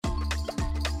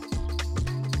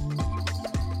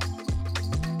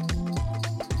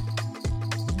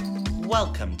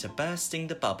Welcome to Bursting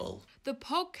the Bubble, the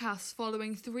podcast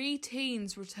following 3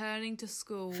 teens returning to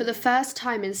school. For the first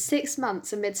time in 6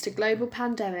 months amidst a global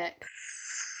pandemic.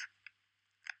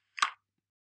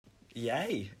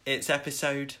 Yay! It's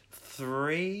episode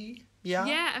 3, yeah?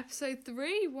 Yeah, episode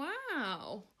 3,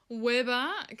 wow. We're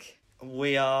back.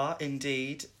 We are,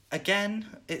 indeed. Again,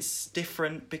 it's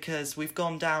different because we've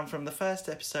gone down from the first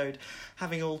episode,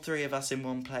 having all 3 of us in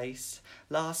one place.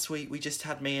 Last week we just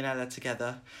had me and Ella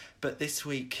together, but this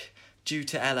week, due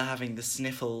to Ella having the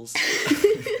sniffles,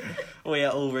 we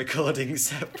are all recording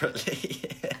separately.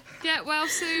 Get well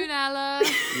soon, Ella.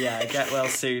 Yeah, get well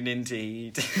soon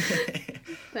indeed.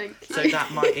 Thank you. So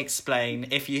that might explain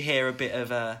if you hear a bit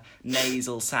of a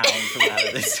nasal sound from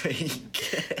Ella this week.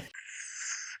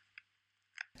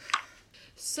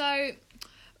 So,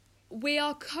 we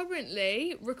are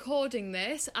currently recording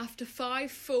this after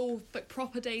 5 full,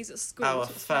 proper days at school. Our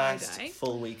so it's first Friday.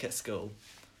 full week at school.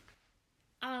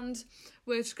 And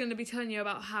we're just going to be telling you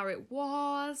about how it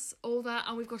was, all that,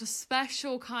 and we've got a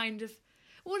special kind of...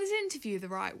 What is interview the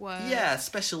right word? Yeah,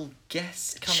 special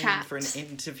guest coming in Chat. for an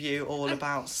interview all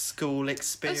about school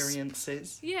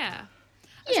experiences. Yeah.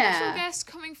 A Yeah. special guest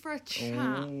coming for a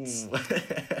chat. Ooh.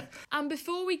 And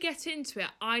before we get into it,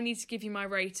 I need to give you my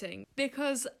rating.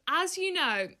 Because, as you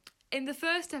know, in the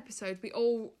first episode, we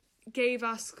all gave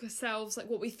ourselves like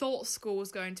what we thought school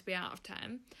was going to be out of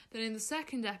 10. Then in the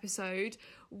second episode,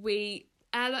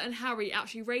 Ella and Harry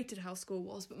actually rated how school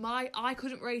was. But I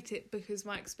couldn't rate it because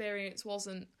my experience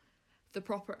wasn't the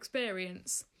proper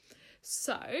experience.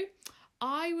 So,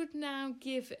 I would now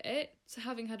give it,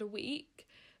 having had a week,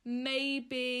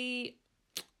 maybe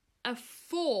a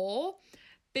 4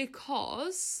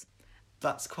 because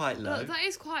That's quite low. that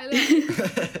is quite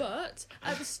low. But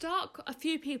at the start, a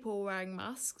few people were wearing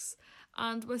masks,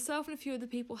 and myself and a few other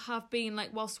people have been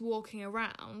whilst walking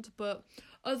around. But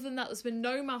other than that, there's been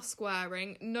no mask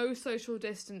wearing, no social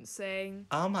distancing.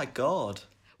 Oh my god.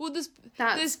 Well, there's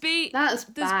That's been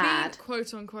bad.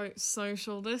 quote unquote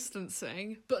social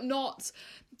distancing, but not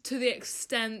to the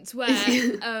extent where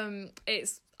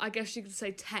it's, I guess you could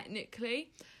say,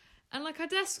 technically. And our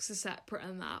desks are separate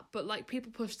and that, but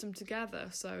people push them together,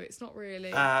 so it's not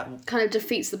really. Kind of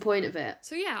defeats the point of it.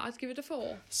 So yeah, I'd give it a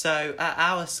 4. So at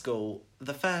our school,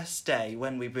 the first day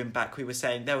when we've been back, we were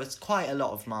saying there was quite a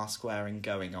lot of mask wearing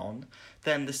going on.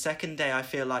 Then the second day, I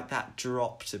feel like that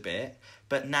dropped a bit,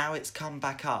 but now it's come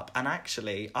back up. And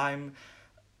actually, I'm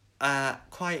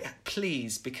quite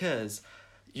pleased because...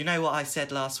 You know what I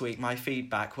said last week, my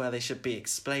feedback, where they should be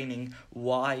explaining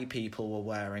why people were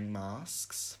wearing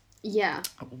masks? Yeah.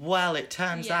 Well, it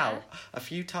turns Yeah. out a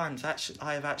few times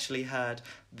I have actually heard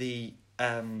the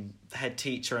head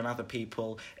teacher and other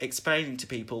people explaining to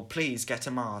people, please get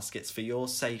a mask. It's for your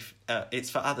it's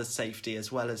for others' safety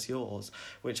as well as yours,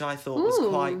 which I thought was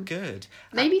quite good.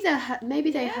 Maybe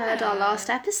they heard our last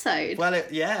episode. Well,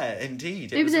 yeah,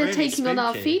 indeed. Maybe was they're really taking on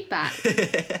our spooky. feedback.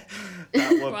 That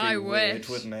would be I weird, wish.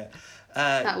 wouldn't it?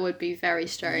 That would be very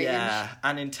strange. Yeah,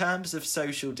 and in terms of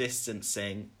social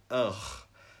distancing,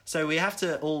 so we have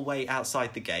to all wait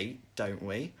outside the gate, don't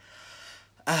we?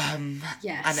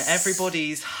 Yes. And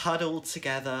everybody's huddled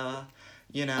together,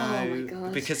 Oh my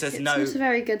god. because it's not a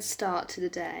very good start to the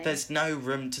day. there's no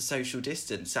room to social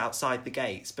distance outside the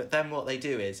gates. But then what they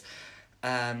do is,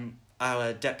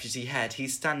 our deputy head,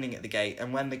 he's standing at the gate,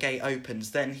 and when the gate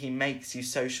opens, then he makes you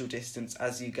social distance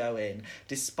as you go in,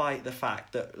 despite the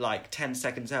fact that 10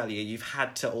 seconds earlier you've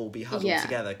had to all be huddled Yeah.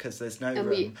 together because there's no And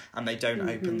room, and they don't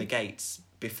open the gates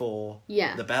before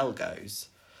Yeah. the bell goes.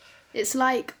 It's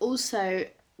also,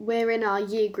 we're in our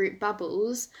year group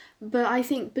bubbles, but I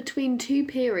think between 2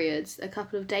 periods a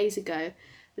couple of days ago,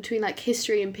 between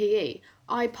history and PE,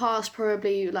 I passed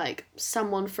probably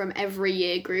someone from every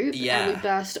year group, Yeah. and we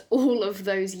burst all of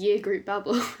those year group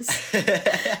bubbles.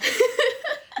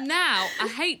 Now, I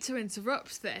hate to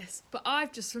interrupt this, but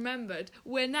I've just remembered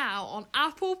we're now on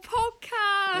Apple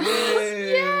Podcasts.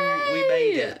 Woo! We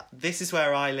made it. This is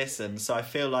where I listen, so I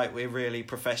feel like we're really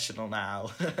professional now.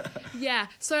 Yeah,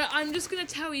 so I'm just going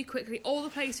to tell you quickly all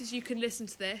the places you can listen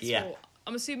to this. Yeah. Or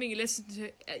I'm assuming you listen to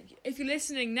it. If you're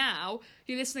listening now,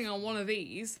 you're listening on one of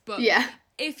these. But Yeah.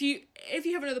 if you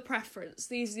have another preference,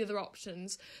 these are the other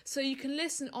options. So you can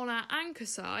listen on our Anchor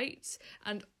site,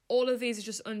 and all of these are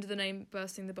just under the name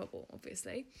Bursting the Bubble,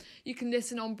 obviously. You can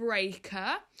listen on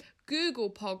Breaker, Google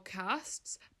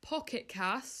Podcasts, Pocket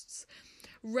Casts,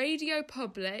 Radio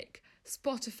Public,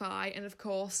 Spotify, and of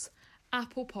course,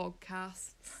 Apple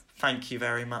Podcasts. Thank you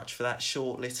very much for that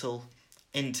short little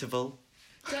interval.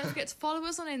 Don't forget to follow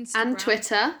us on Instagram. And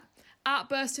Twitter. at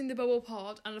Bursting the Bubble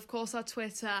Pod, and of course our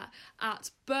Twitter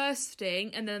at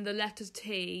Bursting, and then the letters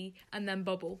T, and then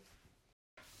Bubble.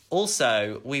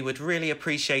 Also, we would really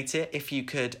appreciate it if you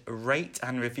could rate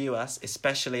and review us,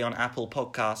 especially on Apple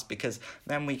Podcasts, because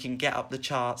then we can get up the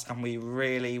charts and we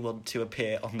really want to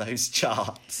appear on those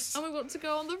charts. And we want to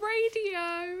go on the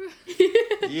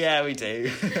radio. Yeah, we do.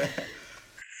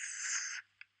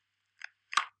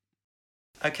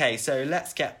 Okay, so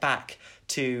let's get back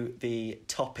to the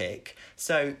topic.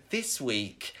 So this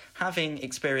week, having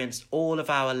experienced all of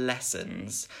our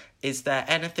lessons, is there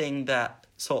anything that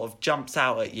sort of jumps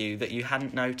out at you that you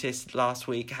hadn't noticed last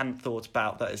week, hadn't thought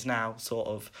about, that is now sort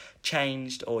of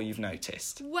changed or you've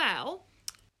noticed? Well,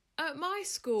 at my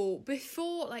school,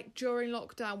 before, like, during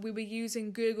lockdown, we were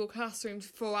using Google Classroom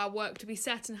for our work to be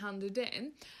set and handed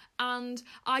in. And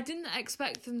I didn't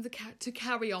expect them to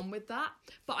carry on with that.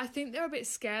 But I think they're a bit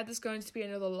scared there's going to be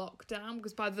another lockdown,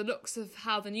 because by the looks of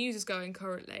how the news is going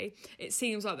currently, it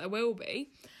seems like there will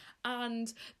be.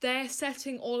 And they're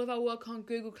setting all of our work on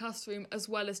Google Classroom as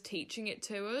well as teaching it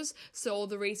to us, so all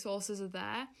the resources are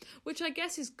there, which I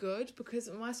guess is good, because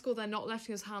at my school they're not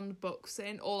letting us hand books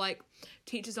in, or like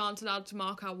teachers aren't allowed to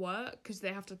mark our work because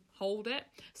they have to hold it,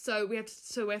 so we have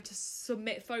to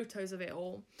submit photos of it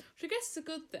all, which I guess is a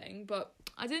good thing, but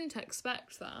I didn't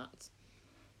expect that.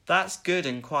 That's good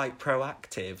and quite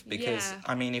proactive, because, Yeah.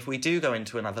 I mean, if we do go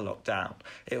into another lockdown,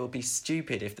 it would be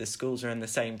stupid if the schools are in the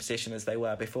same position as they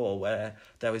were before, where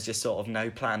there was just sort of no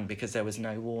plan because there was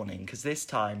no warning. Because this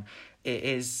time, it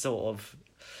is sort of,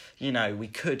 you know, we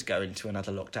could go into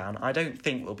another lockdown. I don't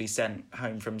think we'll be sent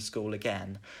home from school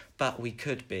again, but we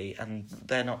could be, and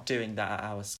they're not doing that at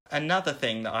ours. Another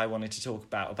thing that I wanted to talk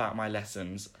about my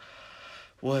lessons,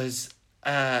 was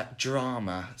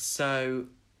drama. So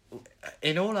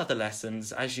in all other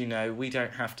lessons, as you know, we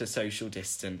don't have to social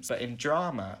distance. But in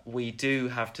drama, we do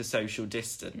have to social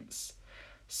distance.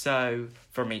 So,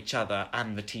 from each other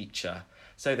and the teacher.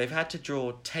 So they've had to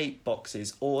draw tape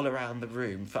boxes all around the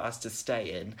room for us to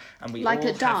stay in. And we Like all a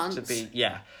have to dance? be,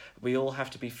 we all have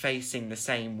to be facing the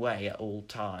same way at all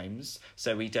times,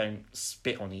 so we don't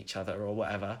spit on each other or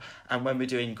whatever. And when we're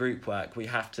doing group work, we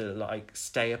have to, like,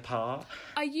 stay apart.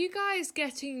 Are you guys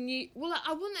getting new... Well,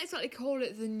 I wouldn't exactly call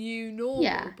it the new normal,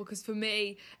 Yeah. because for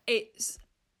me, it's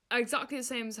exactly the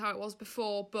same as how it was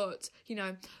before, but, you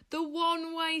know, the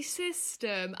one-way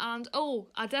system and,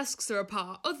 our desks are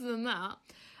apart. Other than that,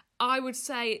 I would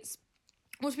say it's...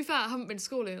 Well, to be fair, I haven't been to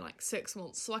school in, like, 6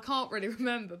 months, so I can't really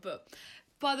remember, but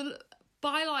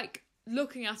by like,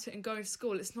 looking at it and going to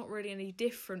school, it's not really any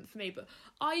different for me, but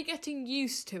are you getting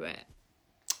used to it?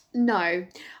 No.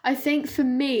 I think for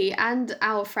me and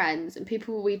our friends and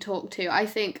people we talk to, I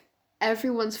think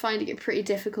everyone's finding it pretty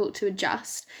difficult to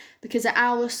adjust, because at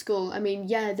our school, I mean,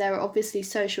 yeah, there are obviously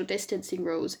social distancing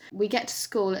rules. We get to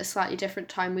school at a slightly different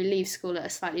time, we leave school at a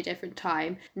slightly different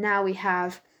time. Now we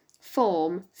have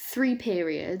form, 3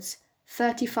 periods,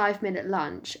 35-minute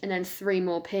lunch, and then 3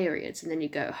 more periods, and then you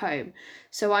go home.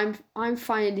 So I'm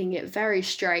finding it very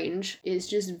strange. It's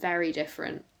just very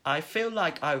different. I feel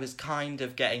like I was kind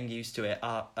of getting used to it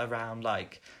around,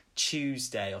 like,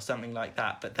 Tuesday or something like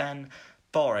that. But then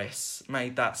Boris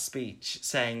made that speech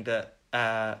saying that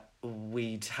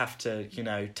we'd have to, you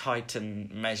know,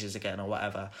 tighten measures again or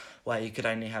whatever, where you could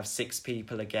only have 6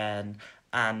 people again,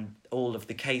 and all of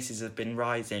the cases have been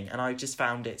rising. And I just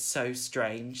found it so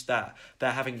strange that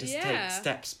they're having to take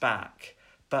steps back,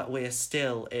 but we're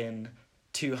still in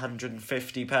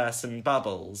 250 person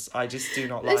bubbles. I just do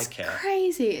not like it. It's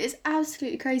crazy. It's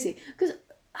absolutely crazy. Because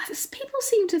people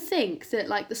seem to think that,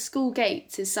 like, the school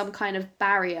gates is some kind of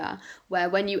barrier where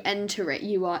when you enter it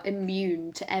you are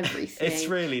immune to everything. It's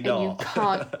really and not. You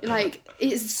can't, like,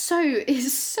 it's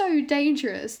so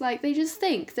dangerous. Like, they just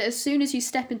think that as soon as you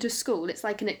step into school it's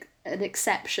like an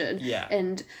exception. Yeah.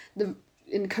 And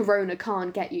Corona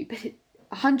can't get you, but it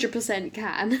 100%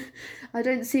 can. I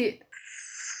don't see it.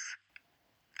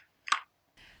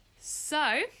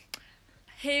 So,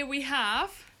 here we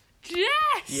have Jess!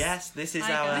 Yes, this is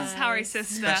Hi, our guys. This is Harry's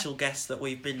sister. special guest that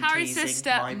we've been Harry's teasing, sister,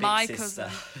 my big my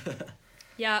sister.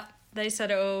 Yeah, they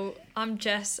said it all. I'm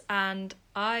Jess, and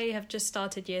I have just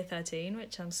started year 13,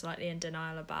 which I'm slightly in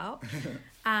denial about.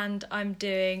 And I'm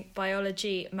doing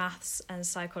biology, maths, and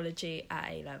psychology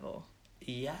at A level.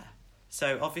 Yeah.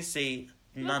 So obviously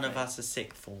none of Lovely. us are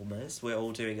sixth formers. We're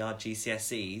all doing our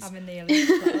GCSEs. I'm in the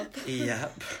elite club.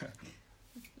 Yep.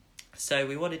 So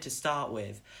we wanted to start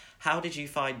with, how did you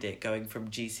find it going from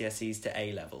GCSEs to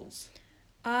A levels?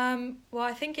 Well,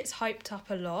 I think it's hyped up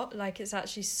a lot. Like, it's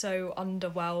actually so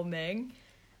underwhelming.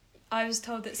 I was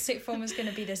told that sixth form was going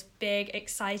to be this big,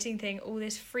 exciting thing, all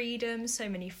this freedom, so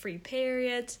many free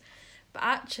periods. But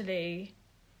actually,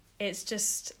 it's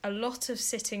just a lot of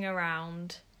sitting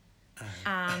around.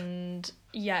 And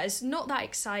yeah, it's not that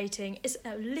exciting. It's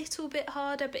a little bit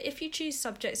harder, but if you choose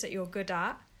subjects that you're good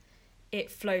at, it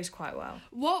flows quite well.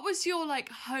 What was your like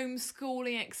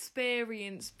homeschooling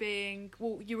experience being?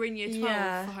 Well, you were in year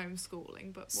 12 for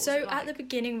homeschooling, but what was it like? At the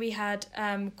beginning we had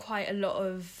quite a lot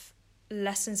of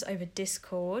lessons over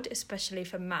Discord, especially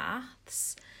for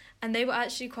maths. And they were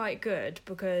actually quite good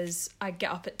because I'd get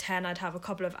up at 10, I'd have a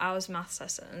couple of hours maths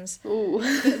lessons. Ooh.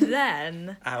 But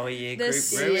then Our year the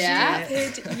group ruined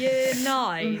it. stupid year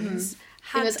 9s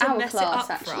had It was to our mess class,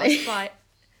 it up for actually. us by...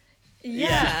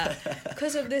 Yeah,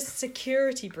 because of this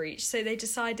security breach. So they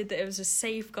decided that it was a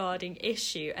safeguarding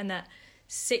issue and that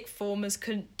sixth formers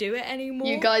couldn't do it anymore.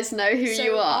 You guys know who So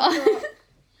you are.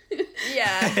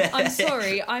 Yeah, I'm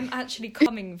sorry, I'm actually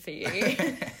coming for you.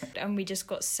 And we just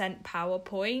got sent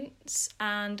PowerPoints,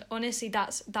 and honestly,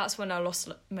 that's when I lost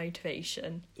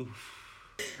motivation.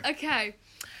 Okay,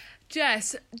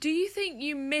 Jess, do you think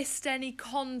you missed any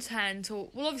content, or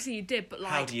well, obviously you did, but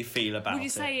like, How do you feel about it? would you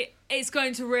say it's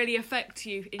going to really affect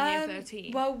you in year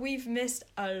 13? Well, we've missed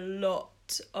a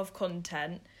lot of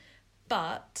content,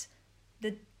 but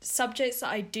the subjects that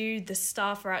I do, the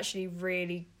staff are actually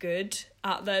really good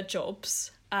at their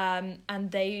jobs, and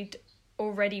they'd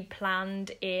already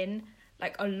planned in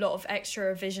like a lot of extra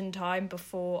revision time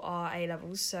before our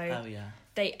A-levels. So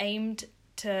they aimed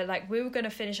to, like, we were going to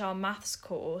finish our maths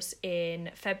course in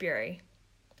February,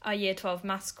 our year 12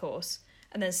 maths course,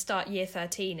 and then start year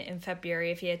 13 in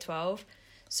February of year 12.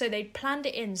 So they planned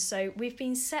it in, so we've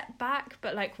been set back,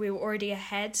 but like we were already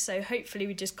ahead, so hopefully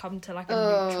we just come to like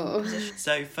a neutral position.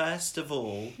 So first of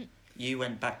all, you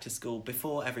went back to school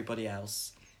before everybody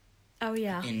else. Oh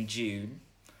yeah. In June,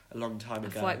 a long time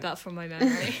ago. I've wiped that from my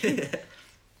memory.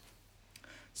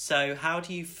 So how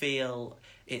do you feel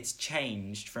it's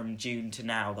changed from June to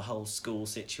now, the whole school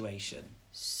situation?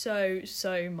 So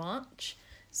much.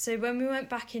 So when we went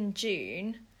back in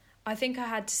June, I think I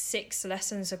had 6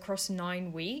 lessons across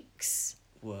 9 weeks.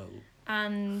 Whoa.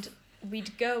 And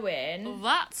we'd go in.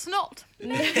 That's not.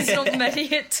 It's not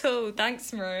many at all.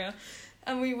 Thanks, Maria.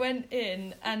 And we went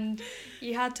in and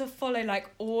you had to follow like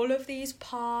all of these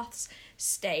paths,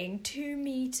 staying 2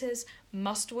 meters,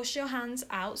 must wash your hands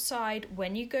outside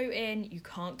when you go in. You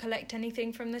can't collect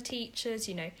anything from the teachers.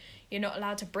 You know, you're not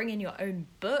allowed to bring in your own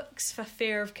books for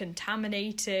fear of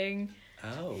contaminating.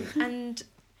 Oh. And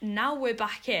now we're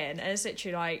back in and it's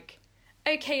literally like,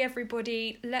 okay,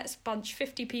 everybody, let's bunch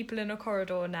 50 people in a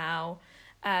corridor now.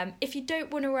 If you don't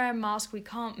want to wear a mask, we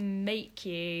can't make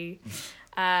you.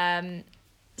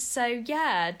 So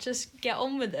yeah, just get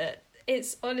on with it.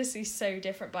 It's honestly so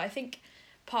different, but I think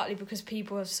partly because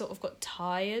people have sort of got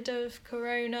tired of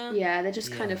corona. Yeah, they're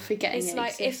just kind of forgetting It's it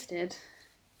like existed.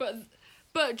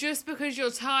 But just because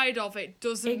you're tired of it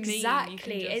doesn't mean you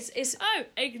can just... It's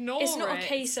ignore it. It's not a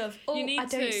case of You need I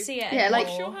don't to. see it Yeah, anymore. like-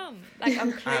 Wash your hands. Like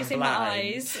I'm closing my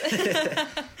blind. eyes.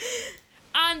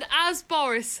 And as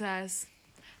Boris says,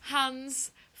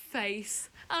 hands, face,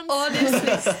 and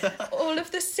Honestly, all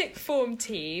of the sixth form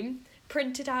team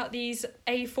printed out these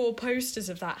A4 posters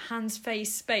of that hands,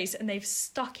 face, space, and they've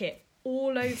stuck it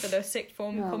all over the sixth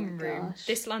form Oh, common room gosh.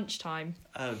 this lunchtime.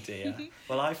 Oh dear.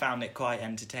 Well, I found it quite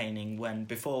entertaining when,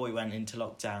 before we went into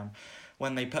lockdown,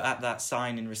 when they put up that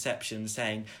sign in reception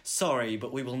saying, "Sorry,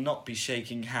 but we will not be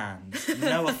shaking hands.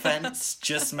 No offence,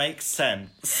 just makes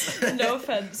sense." No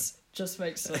offence, just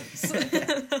makes sense.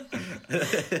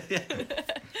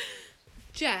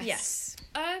 Jess. Yes.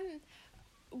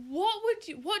 What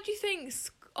do you think?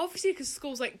 Obviously, because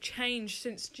school's like changed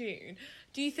since June.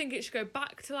 Do you think it should go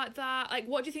back to like that? Like,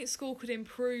 what do you think school could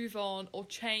improve on or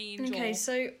change? Okay, or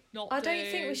so not I don't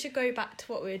do? think we should go back to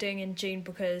what we were doing in June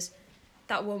because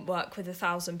that won't work with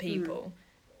 1,000 people.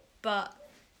 But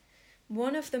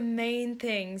one of the main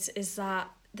things is that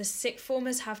the sixth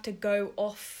formers have to go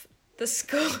off the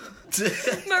school.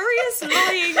 Maria's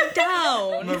lying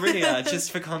down. Maria,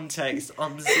 just for context,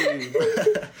 on Zoom,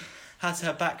 has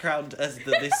her background as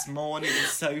the This Morning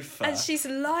sofa. And she's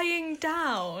lying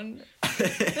down.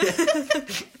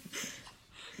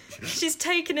 She's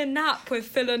taking a nap with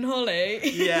Phil and Holly.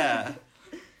 Yeah.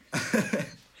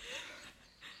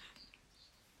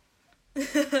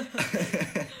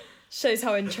 Shows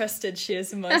how interested she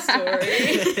is in my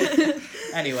story.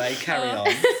 Anyway, carry on.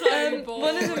 So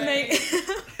One of the main...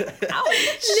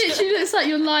 Ouch! Literally looks like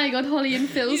you're lying on Holly and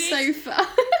Phil's sofa.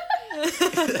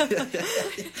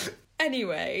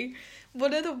 Anyway,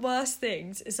 one of the worst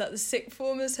things is that the sixth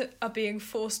formers are being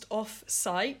forced off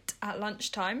site at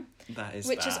lunchtime, That is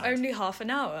which is bad. only half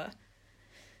an hour.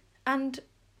 And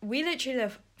we literally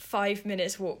live 5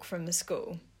 minutes walk from the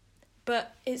school.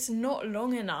 but it's not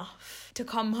long enough to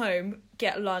come home,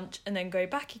 get lunch, and then go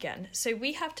back again. So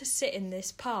we have to sit in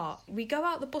this park. We go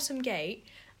out the bottom gate,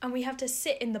 and we have to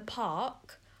sit in the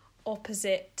park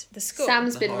opposite the school.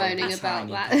 Sam's The been horrible moaning about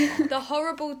tiny that. park. The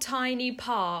horrible tiny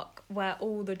park where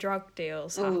all the drug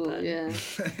deals Oh, happen. yeah.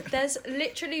 There's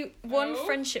literally one Oh.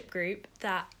 friendship group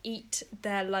that eat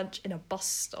their lunch in a bus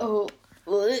stop.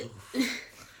 Oh.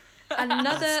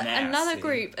 Another That's nasty.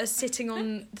 group are sitting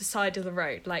on the side of the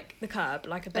road, like the curb,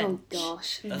 like a bench. Oh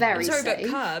gosh, very Sorry, but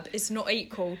safe. curb is not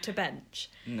equal to bench.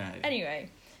 No. Anyway,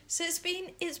 so it's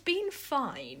been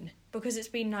fine because it's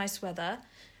been nice weather,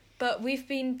 but we've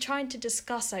been trying to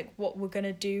discuss like what we're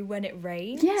gonna do when it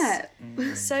rains. Yeah,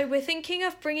 So we're thinking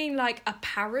of bringing like a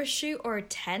parachute or a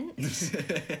tent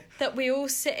that we all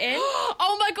sit in.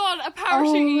 Oh my god, a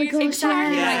parachute. Oh my you gosh,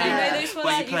 Exactly, yeah. like you know those ones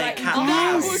Where you that you play like. cat and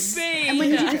That mouse. would be. and when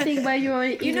you do the thing where you're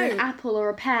either know- an apple or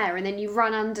a pear, and then you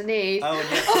run underneath. Oh, and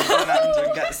you have to run under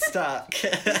and get stuck.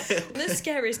 The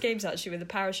scariest games actually with a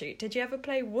parachute. Did you ever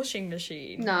play washing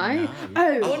machine? No.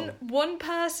 No. Oh. One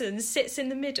person sits in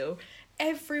the middle,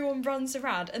 everyone runs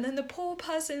around, and then the poor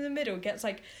person in the middle gets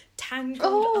like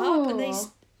tangled up and they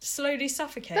slowly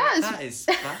suffocate. That is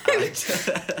bad.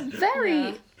 Very.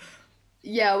 Yeah.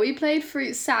 Yeah, we played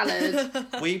fruit salad.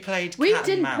 We played We cat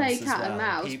didn't and mouse play as cat well. and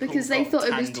mouse People because they got thought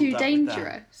it was too tangled up with that.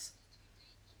 dangerous.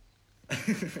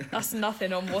 That's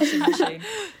nothing on washing machine.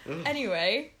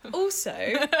 Anyway, also,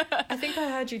 I think I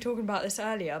heard you talking about this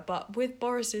earlier, but with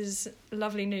Boris's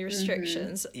lovely new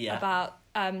restrictions Yeah. about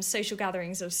social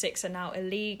gatherings of 6 are now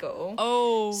illegal.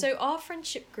 Oh. So our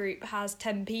friendship group has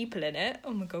 10 people in it.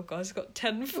 Oh my god, guys, I've got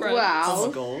 10 friends. Wow. Oh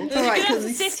my god. All right, you have to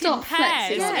because sit stop in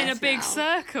pairs flexing on in a us big now.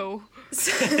 circle.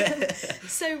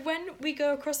 So when we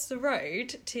go across the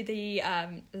road to the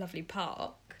lovely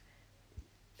park,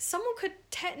 someone could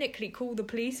technically call the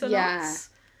police on Yeah. us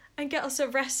and get us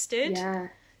arrested. Yeah.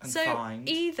 And So fined.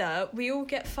 either we all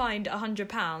get fined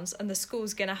 £100 and the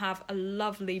school's gonna have a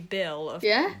lovely bill of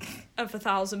Yeah.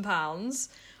 £1,000,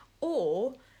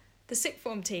 or the sixth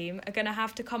form team are gonna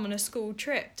have to come on a school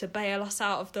trip to bail us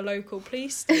out of the local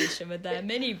police station with their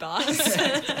minibus.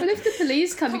 But if the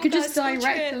police come, you could just Come, guys, go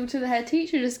direct trip. them to the head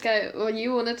teacher. Just go, well,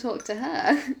 you want to talk to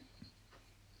her.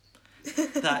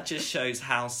 That just shows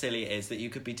how silly it is that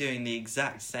you could be doing the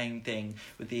exact same thing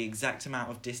with the exact amount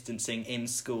of distancing in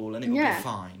school and it would Yeah. be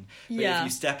fine. But Yeah. if you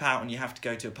step out and you have to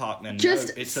go to a park, then Just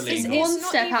no, it's it's illegal. one not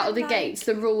step out of the even like- gates.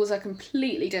 The rules are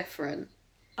completely different.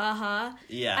 Uh-huh.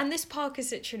 Yeah. And this park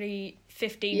is literally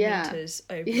 15 Yeah. metres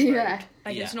over the Yeah. road.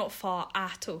 Like, it's Yeah. not far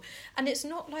at all. And it's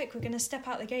not like we're going to step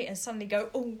out the gate and suddenly go,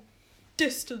 oh,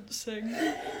 distancing.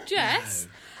 Jess,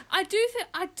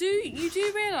 you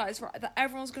do realise, right, that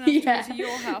everyone's going to have to Yeah. go to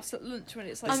your house at lunch when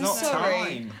it's like There's I'm not sorry.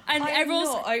 time. and I'm everyone's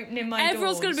not opening my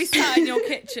everyone's doors. going to be sat in your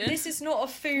kitchen. This is not a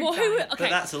food Well, who? bank. But Okay,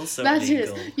 that's also That is.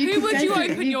 illegal. Who could would go you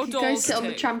to- open your could go doors sit on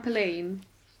the to? trampoline.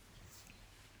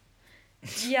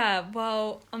 Yeah,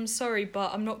 well, I'm sorry,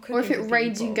 but I'm not cooking Or if it for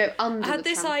rains, you people. can go under I had the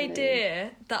this trampoline.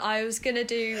 idea that I was going to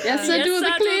do... Yes, um, I do all the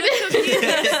Yes, cleaning.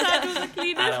 Yes, I do the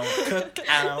cleaning. And I'll cook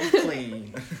and I'll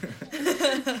clean.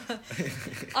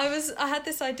 I had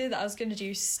this idea that I was going to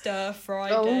do stir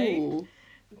Friday. Oh.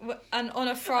 And on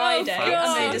a Friday, I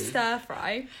God. made a stir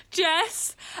fry.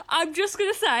 Jess, I'm just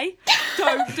going to say,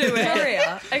 don't do it.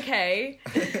 Maria, okay,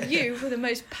 you were the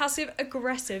most passive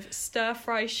aggressive stir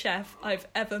fry chef I've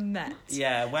ever met.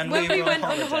 Yeah, when When we were went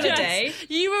on holiday. holiday-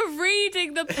 You were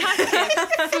reading the packet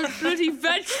for bloody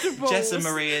vegetables. Jess and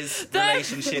Maria's That-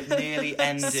 relationship nearly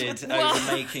ended Well-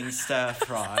 over making stir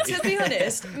fry. To be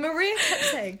honest, Maria kept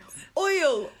saying,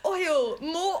 oil,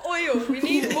 more oil, we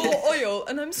need more oil.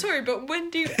 And I'm sorry, but when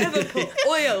do you ever put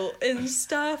oil in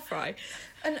stir fry?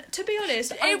 And to be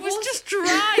honest, It was just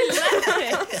dry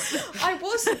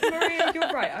lettuce. Maria, you're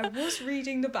right, I was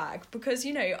reading the bag because,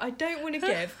 you know, I don't want to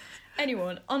give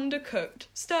anyone undercooked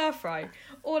stir fry.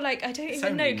 Or, like, I don't It's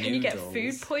even know, only can you get noodles.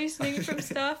 food poisoning from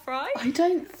stir fry? I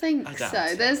don't think I doubt so.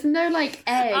 it. There's no like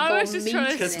egg I or was just meat trying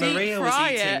to in Because it. deep Maria was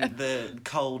fry eating it. the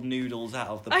cold noodles out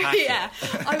of the Oh, packet. yeah,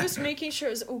 I was making sure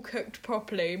it was all cooked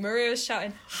properly. Maria was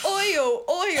shouting, oil,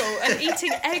 and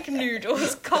eating egg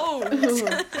noodles cold.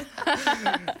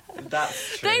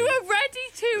 That's true. They were ready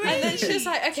to eat. And then she was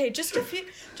like, okay, just a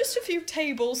few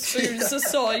tablespoons of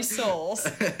soy sauce.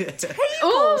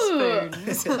 Oh,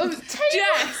 Tablespoons. oh,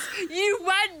 Jess, you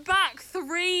went back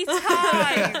 3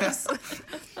 times.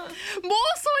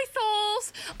 More soy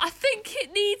sauce. I think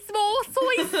it needs more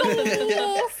soy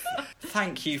sauce.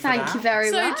 Thank you for Thank that. you very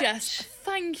So, much. Jess,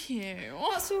 thank you.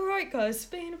 That's all right, guys. It's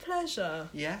been a pleasure.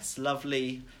 Yes,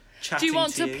 lovely chatting Do you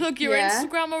want to you. plug your Yeah.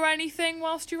 Instagram or anything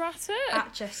whilst you're at it?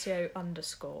 At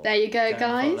Jessio_. There you go, Don't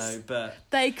guys. follow, but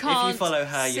They can't if you follow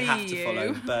her, you see have to you.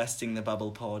 follow Bursting the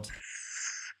Bubble Pod.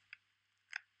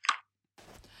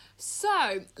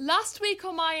 So, last week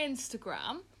on my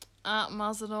Instagram, at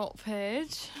Mazadot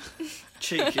page,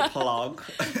 Cheeky plug.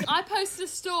 I posted a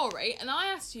story and I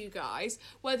asked you guys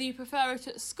whether you prefer it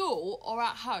at school or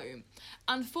at home.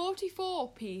 And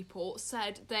 44 people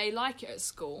said they like it at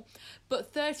school,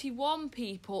 but 31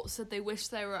 people said they wish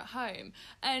they were at home.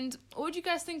 And what do you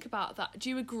guys think about that? Do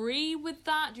you agree with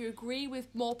that? Do you agree with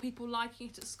more people liking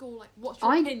it at school? Like, what's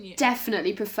your I opinion?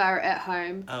 definitely prefer it at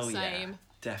home. Oh yeah, Same.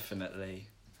 definitely.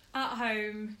 At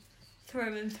home,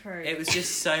 through and through. It was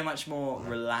just so much more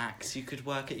relaxed. You could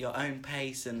work at your own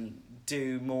pace and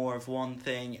do more of one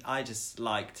thing. I just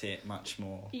liked it much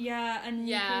more. Yeah, and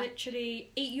you Yeah. can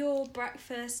literally eat your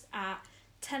breakfast at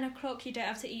 10 o'clock. You don't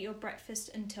have to eat your breakfast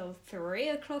until 3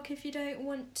 o'clock if you don't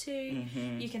want to.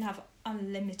 Mhm. You can have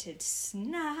unlimited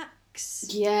snacks.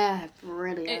 Yeah,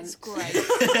 brilliant. It's great.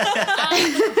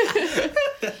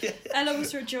 Ella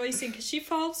was rejoicing because she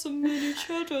found some mini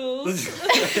cheddars.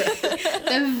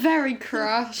 They're very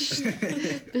crushed, but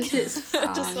it's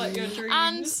fine. Just like your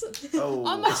dreams. Oh.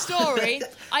 On my story,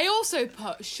 I also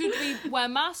put, should we wear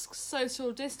masks,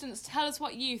 social distance? Tell us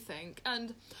what you think.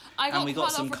 And I got we quite got a lot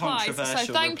of some replies, so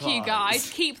controversial thank you guys. replies.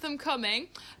 Keep them coming.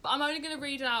 But I'm only going to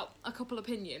read out a couple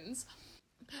opinions.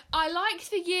 I like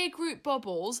the year group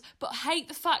bubbles, but hate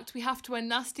the fact we have to wear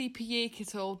nasty PE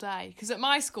kit all day. Because at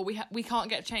my school, we can't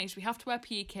get changed. We have to wear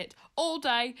PE kit all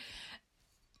day.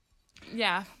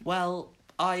 Yeah. Well,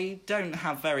 I don't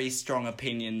have very strong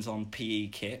opinions on PE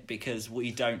kit because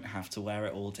we don't have to wear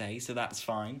it all day, so that's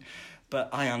fine. But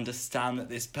I understand that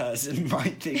this person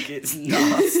might think it's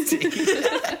nasty.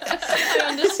 I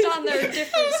understand there are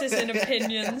differences in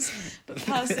opinions, but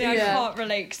personally I Yeah. can't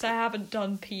relate because I haven't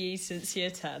done PE since year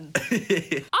 10.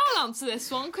 I'll answer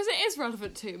this one because it is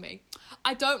relevant to me.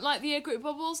 I don't like the year group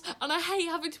bubbles, and I hate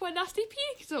having to wear nasty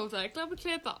PE kit all day. Glad we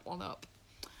cleared that one up.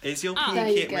 Is your Ah. There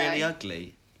PE you kit go. really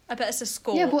ugly? I bet it's a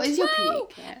score. Yeah, what is your Well,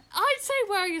 PE kit? I'd say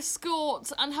wearing a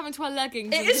skirt and having to wear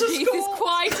leggings It is a underneath skirt.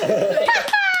 quite ugly.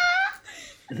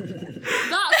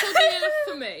 That's ugly enough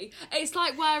for me. It's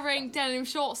like wearing denim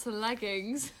shorts and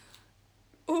leggings.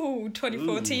 Ooh,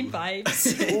 2014 Ooh.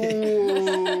 vibes.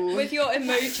 Ooh. With your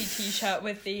emoji t-shirt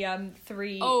with the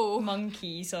 3 Oh.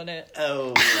 monkeys on it.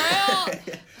 Oh, Well,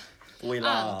 we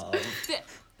love.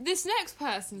 this next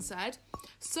person said,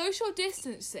 social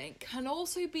distancing can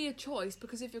also be a choice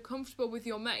because if you're comfortable with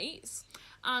your mates,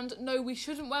 and no, we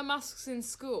shouldn't wear masks in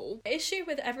school. The issue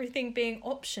with everything being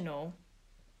optional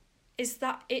is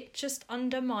that it just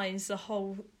undermines the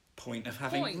whole... Point of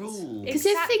having Point. rules. Because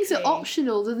if things are Exactly.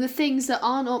 optional, then the things that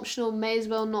aren't optional may as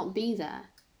well not be there.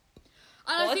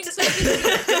 And I What? think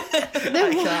social No,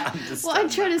 I what, can't understand what I'm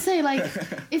trying to that. say, like,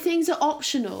 if things are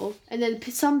optional and then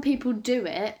some people do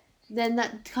it, then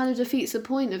that kind of defeats the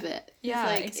point of it. Yeah,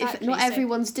 Like, exactly. if not So-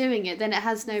 everyone's doing it, then it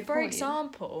has no For point.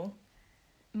 example,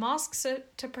 masks are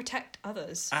to protect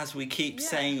others. As we keep Yeah.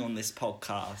 saying on this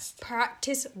podcast.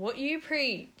 Practice what you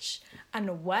preach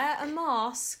and wear a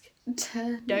mask.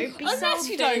 Don't be Unless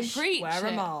selfish. you don't preach wear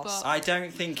a it, mask. but- I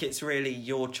don't think it's really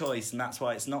your choice, and that's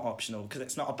why it's not optional, because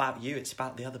it's not about you, it's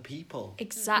about the other people.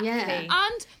 Exactly. Yeah.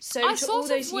 And So I to sort all of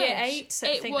those year wish 8s that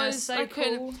it think they're was so like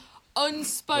cool. an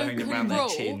unspoken Wearing around their rule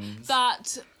chins.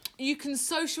 that you can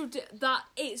that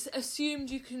it's assumed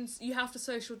you have to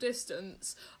social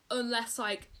distance unless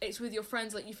like it's with your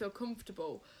friends, like you feel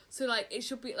comfortable. So like it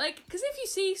should be like, because if you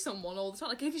see someone all the time,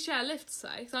 like if you share lifts, say,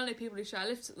 because I know people who share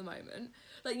lifts at the moment,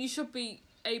 like you should be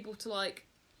able to like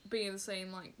be in the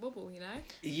same like bubble, you know.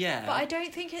 Yeah. But I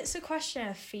don't think it's a question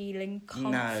of feeling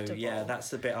No, comfortable. yeah, that's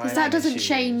the bit I Because have that doesn't issue with.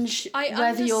 change I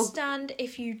whether you're... understand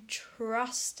if you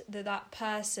trust that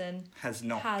person Has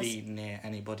not has- been near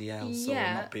anybody else or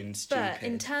yeah, not been stupid. but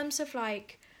in terms of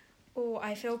like, oh,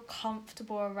 I feel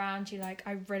comfortable around you, like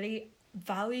I really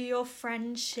value your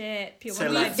friendship. You're So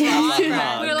one of my let's best have a friends.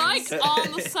 hug. We're like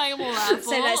on the same level.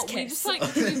 So let's We kiss. just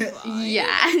like do that.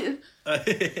 Yeah.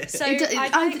 So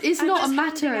It's I'm not a just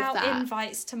matter handing of out that.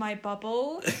 invites to my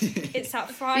bubble. It's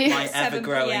that Friday My at 7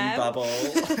 ever-growing p.m. bubble.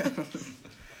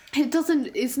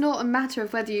 It's not a matter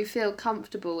of whether you feel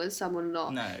comfortable with someone or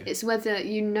not. No. It's whether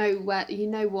you know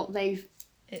what they've...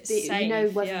 It's you safe, know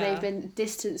whether yeah. they've been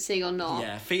distancing or not.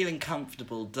 Yeah, feeling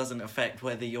comfortable doesn't affect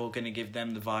whether you're going to give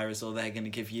them the virus or they're going to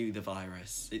give you the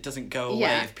virus. It doesn't go away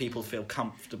Yeah. if people feel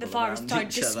comfortable The virus around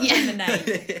don't each other.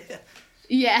 discriminate.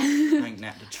 Yeah. Ain't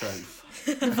that the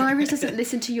truth? The virus doesn't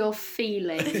listen to your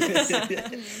feelings.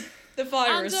 The the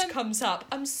virus And, comes up.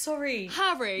 I'm sorry.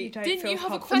 Harry, don't didn't feel you have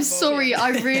a comfortable. I'm question? sorry, I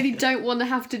really don't want to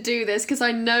have to do this because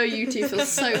I know you two feel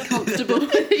so comfortable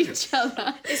with each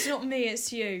other. It's not me,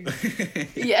 it's you.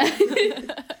 Yeah.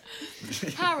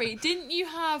 Harry, didn't you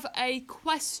have a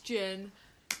question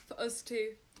for us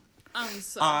to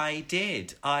answer? I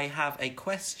did. I have a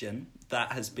question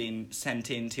that has been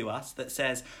sent in to us that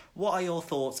says, what are your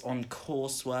thoughts on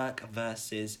coursework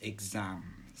versus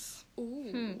exams?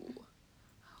 Ooh.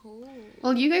 Ooh.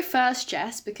 Well, you go first,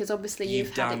 Jess, because obviously you've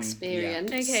You've had done- experience.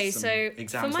 yeah. Okay, Some so for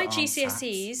exams my that aren't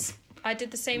GCSEs, I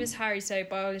did the same as Harry, so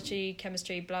biology,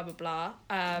 chemistry, blah, blah, blah.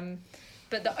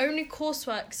 But the only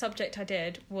coursework subject I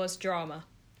did was drama.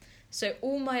 So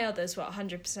all my others were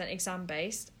 100%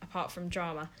 exam-based, apart from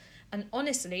drama. And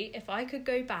honestly, if I could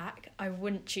go back, I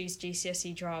wouldn't choose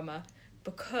GCSE drama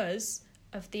because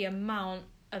of the amount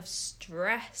of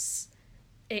stress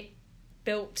it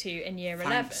built to in year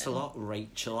 11. Thanks a lot,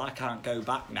 Rachel. I can't go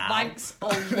back now. Thanks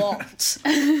a lot.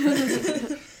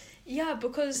 Yeah,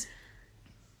 because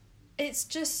it's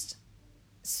just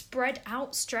spread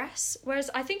out stress. Whereas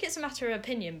I think it's a matter of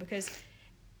opinion because,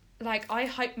 like, I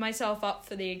hype myself up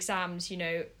for the exams, you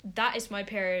know, that is my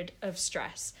period of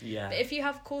stress. Yeah. But if you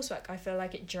have coursework, I feel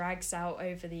like it drags out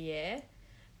over the year.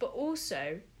 But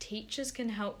also, teachers can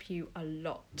help you a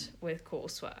lot with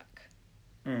coursework.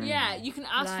 Yeah, you can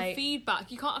ask Like- for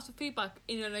feedback. You can't ask for feedback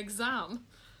in an exam.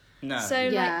 No. So,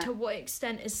 Yeah. like, to what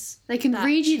extent is They can that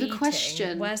read you the cheating?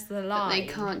 question, Where's the But line? they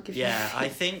can't give Yeah, you... I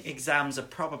think exams are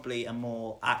probably a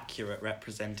more accurate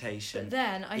representation. But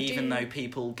then I even do... though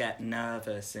people get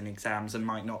nervous in exams and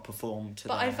might not perform to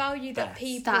But their I value that best.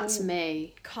 people That's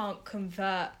me. can't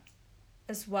convert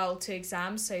as well to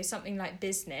exams. So something like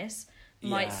business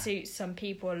might Yeah. suit some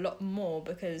people a lot more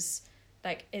because,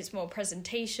 like, it's more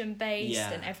presentation based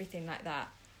Yeah. and everything like that.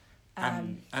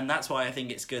 And that's why I think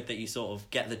it's good that you sort of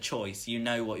get the choice. You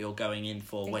know what you're going in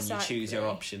for when you choose your Exactly.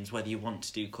 options, whether you want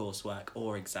to do coursework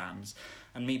or exams.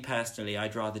 And me personally,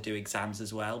 I'd rather do exams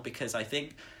as well because I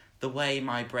think the way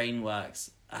my brain works,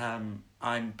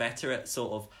 I'm better at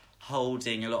sort of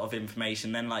holding a lot of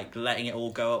information than like letting it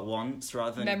all go at once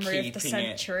rather than Memory of the keeping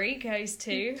it century goes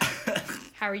to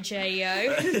Harry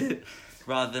J.O.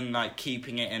 rather than like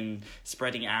keeping it and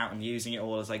spreading it out and using it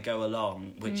all as I go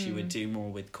along, which you would do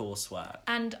more with coursework.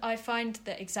 And I find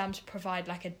that exams provide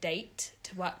like a date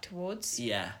to work towards.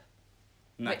 Yeah.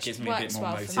 And that Which gives me a bit works more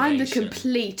well for me. motivation. I'm the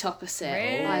complete opposite.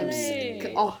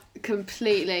 Really?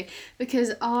 Completely.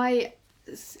 Because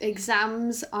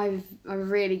exams, I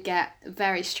really get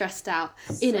very stressed out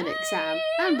in an exam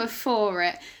and before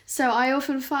it. So I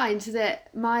often find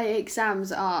that my exams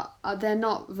they're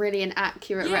not really an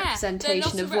accurate Yeah, they're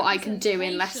representation not of a what I can do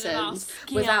in representation of our lessons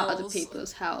without other skills.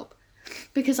 people's help.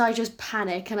 Because I just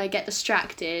panic and I get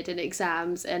distracted in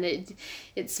exams and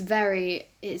it's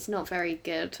not very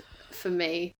good for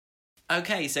me.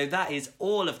 Okay, so that is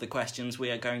all of the questions we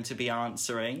are going to be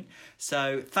answering.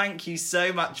 So thank you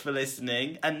so much for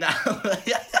listening. And now...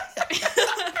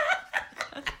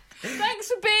 Thanks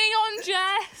for being on,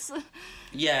 Jess.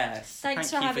 Yes.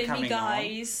 Thanks for thank you having me, coming on.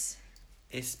 guys.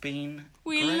 It's been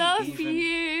We great, love even.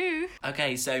 you.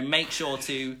 Okay, so make sure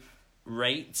to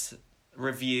rate,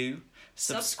 review,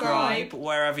 Subscribe. subscribe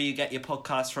wherever you get your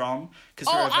podcast from, because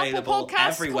Oh, we're Apple available Podcasts,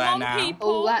 everywhere come on, now. people.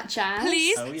 All that jazz.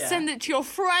 Please Oh, yeah. send it to your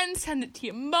friends, send it to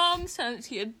your mum, send it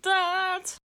to your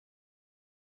dad.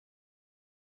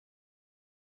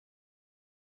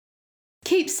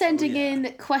 Keep sending Oh, yeah.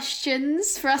 in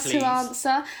questions for us Please. to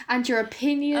answer and your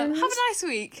opinions. Have a nice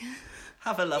week.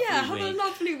 Have a lovely Yeah, have week. a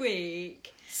lovely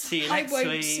week. See you I next won't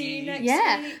week. see you next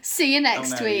Yeah, week. see you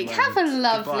next Oh, no, week. you Have a won't.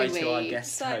 lovely Goodbye to our week.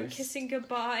 guest Start host. kissing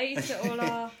goodbye to all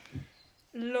our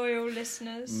loyal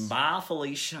listeners. Bye,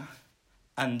 Felicia.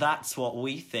 And that's what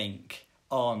we think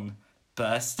on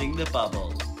Bursting the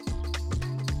Bubble.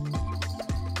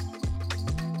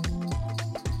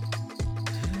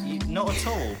 Not at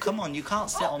all. Come on, you can't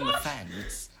sit on the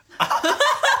fence. Maria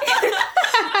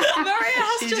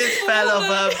has She just just fell off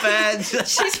her bed.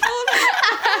 She's fallen.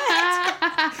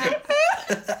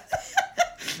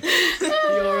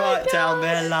 You're right down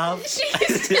there, love.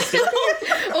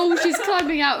 Oh, she's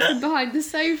climbing out from behind the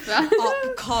sofa.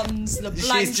 Up comes the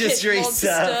blanket She's just monster.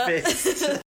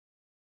 resurfaced.